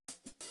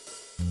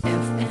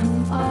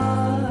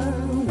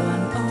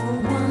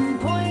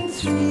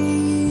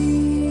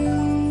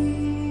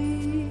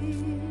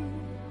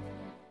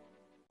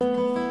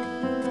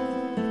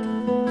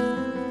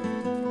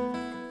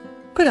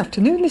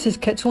afternoon, this is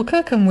Ketchel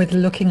Kirkham with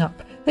Looking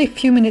Up, a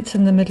few minutes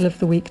in the middle of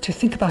the week to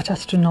think about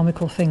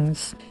astronomical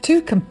things.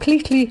 Two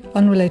completely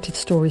unrelated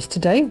stories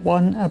today,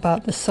 one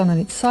about the sun and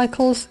its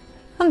cycles,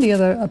 and the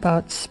other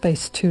about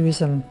space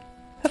tourism.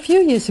 A few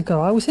years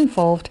ago I was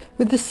involved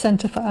with the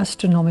Centre for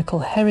Astronomical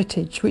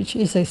Heritage, which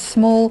is a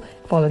small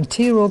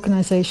volunteer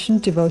organisation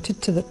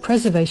devoted to the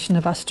preservation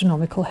of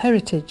astronomical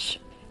heritage.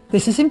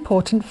 This is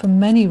important for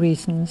many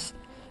reasons,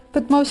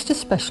 but most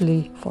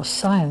especially for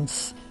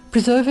science.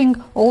 Preserving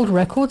old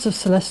records of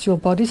celestial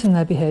bodies and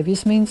their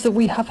behaviours means that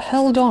we have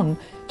held on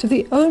to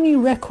the only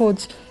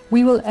records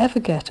we will ever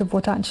get of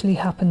what actually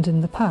happened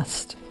in the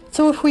past.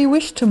 So if we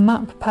wish to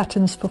map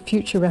patterns for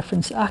future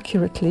reference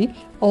accurately,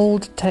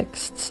 old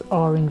texts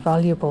are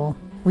invaluable.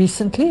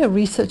 Recently, a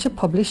researcher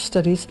published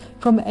studies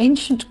from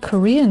ancient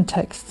Korean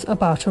texts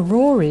about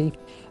aurorae.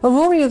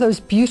 Aurorae are those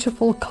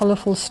beautiful,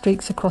 colourful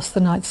streaks across the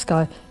night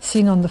sky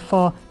seen on the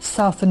far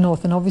south and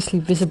north and obviously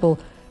visible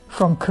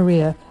from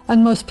Korea,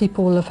 and most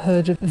people will have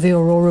heard of the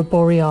aurora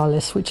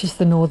borealis, which is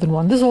the northern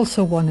one. There's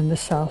also one in the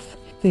south,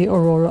 the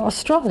aurora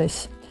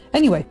australis.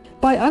 Anyway,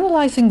 by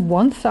analysing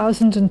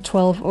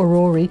 1012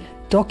 aurorae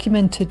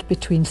documented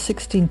between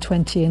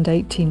 1620 and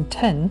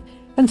 1810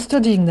 and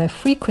studying their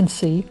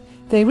frequency,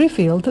 they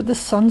revealed that the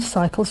sun's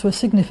cycles were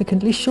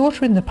significantly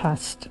shorter in the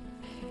past.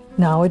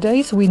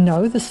 Nowadays we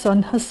know the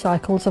sun has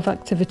cycles of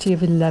activity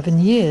of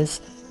 11 years,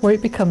 where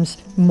it becomes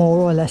more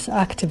or less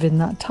active in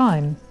that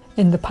time.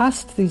 In the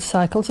past, these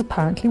cycles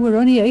apparently were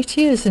only 8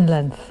 years in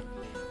length.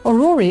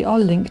 Aurorae are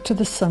linked to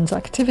the sun's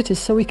activities,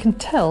 so we can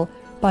tell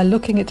by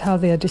looking at how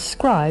they are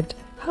described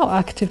how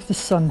active the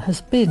sun has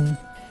been.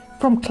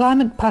 From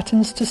climate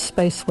patterns to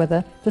space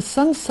weather, the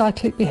sun's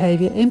cyclic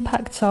behaviour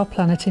impacts our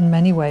planet in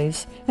many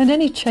ways, and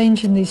any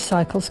change in these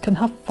cycles can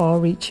have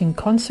far-reaching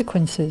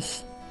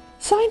consequences.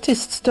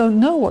 Scientists don't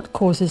know what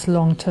causes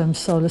long-term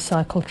solar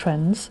cycle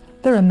trends.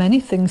 There are many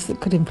things that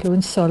could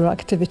influence solar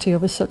activity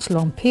over such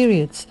long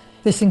periods.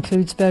 This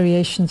includes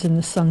variations in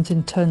the sun's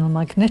internal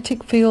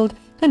magnetic field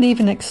and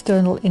even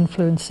external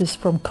influences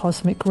from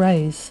cosmic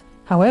rays.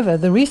 However,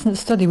 the recent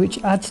study,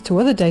 which adds to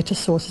other data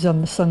sources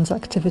on the sun's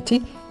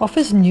activity,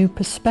 offers new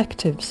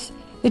perspectives.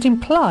 It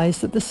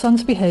implies that the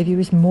sun's behaviour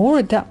is more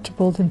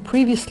adaptable than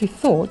previously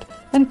thought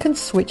and can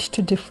switch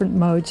to different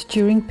modes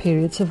during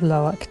periods of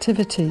low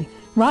activity.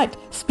 Right,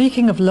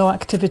 speaking of low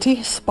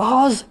activity,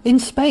 spas in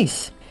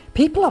space.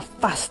 People are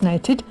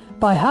fascinated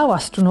by how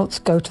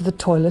astronauts go to the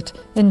toilet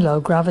in low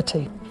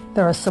gravity.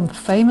 There are some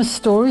famous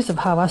stories of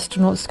how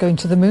astronauts going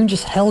to the moon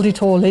just held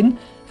it all in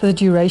for the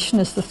duration,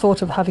 as the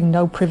thought of having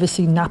no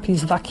privacy,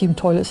 nappies, vacuum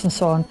toilets and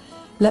so on,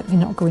 let me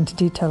not go into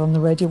detail on the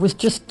radio, was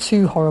just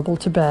too horrible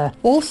to bear.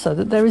 Also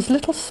that there is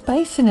little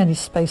space in any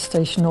space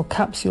station or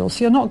capsule,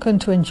 so you're not going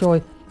to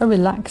enjoy a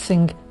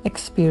relaxing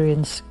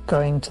experience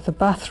going to the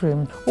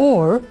bathroom,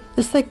 or,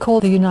 as they call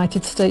the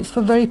United States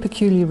for very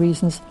peculiar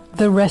reasons,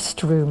 the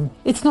restroom.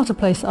 It's not a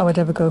place I would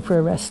ever go for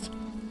a rest.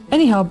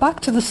 Anyhow, back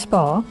to the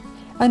spa.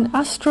 An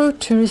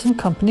astro-tourism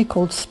company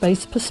called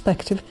Space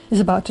Perspective is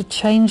about to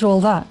change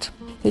all that.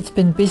 It's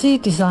been busy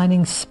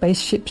designing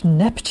spaceship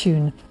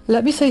Neptune.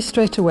 Let me say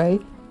straight away,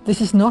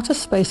 this is not a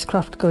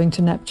spacecraft going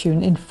to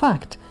Neptune. In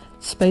fact,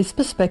 Space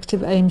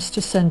Perspective aims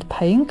to send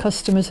paying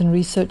customers and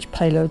research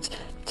payloads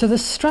to the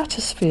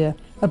stratosphere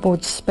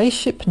aboard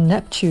Spaceship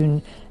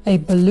Neptune, a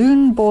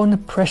balloon-borne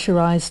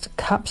pressurized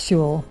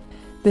capsule.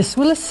 This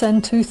will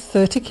ascend to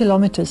 30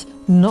 kilometers,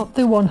 not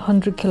the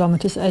 100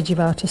 kilometers edge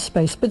of outer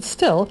space, but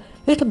still,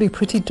 it'll be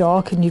pretty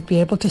dark and you'd be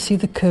able to see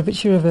the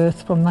curvature of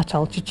Earth from that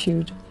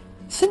altitude.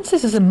 Since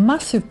this is a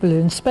massive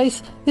balloon,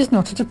 space is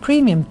not at a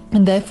premium,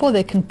 and therefore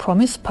they can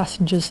promise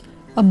passengers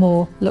a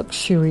more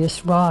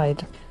luxurious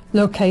ride.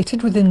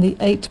 Located within the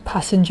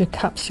 8-passenger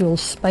capsule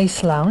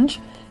Space Lounge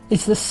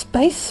is the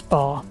Space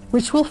Spa,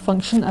 which will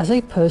function as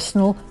a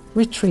personal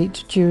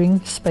retreat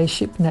during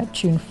Spaceship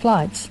Neptune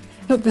flights.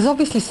 Look, there's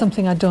obviously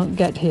something I don't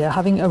get here,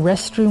 having a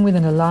restroom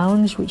within a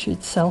lounge, which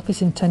itself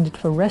is intended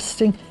for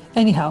resting.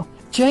 Anyhow,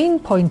 Jane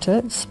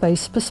Pointer,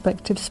 Space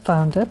Perspective's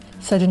founder,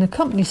 said in a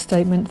company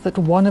statement that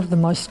one of the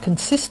most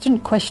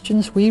consistent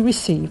questions we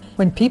receive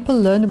when people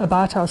learn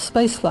about our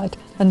spaceflight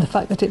and the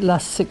fact that it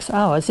lasts 6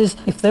 hours is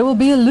if there will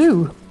be a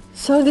loo.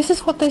 So this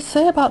is what they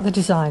say about the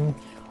design.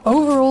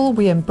 Overall,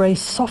 we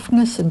embrace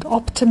softness and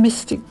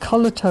optimistic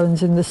colour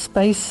tones in the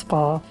Space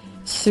Spa.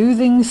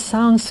 Soothing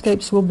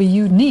soundscapes will be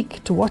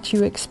unique to what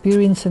you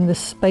experience in the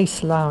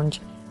Space Lounge.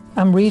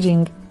 I'm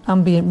reading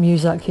ambient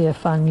music here,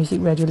 fan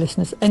music radio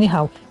listeners.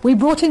 Anyhow, we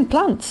brought in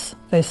plants,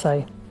 they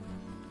say.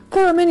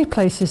 There are many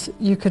places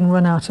you can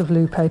run out of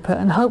loo paper,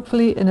 and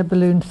hopefully in a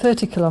balloon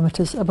 30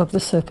 kilometres above the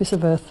surface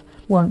of Earth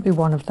won't be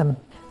one of them.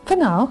 For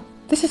now,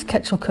 this is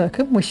Ketchel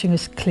Kirkham wishing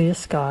us clear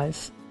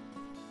skies.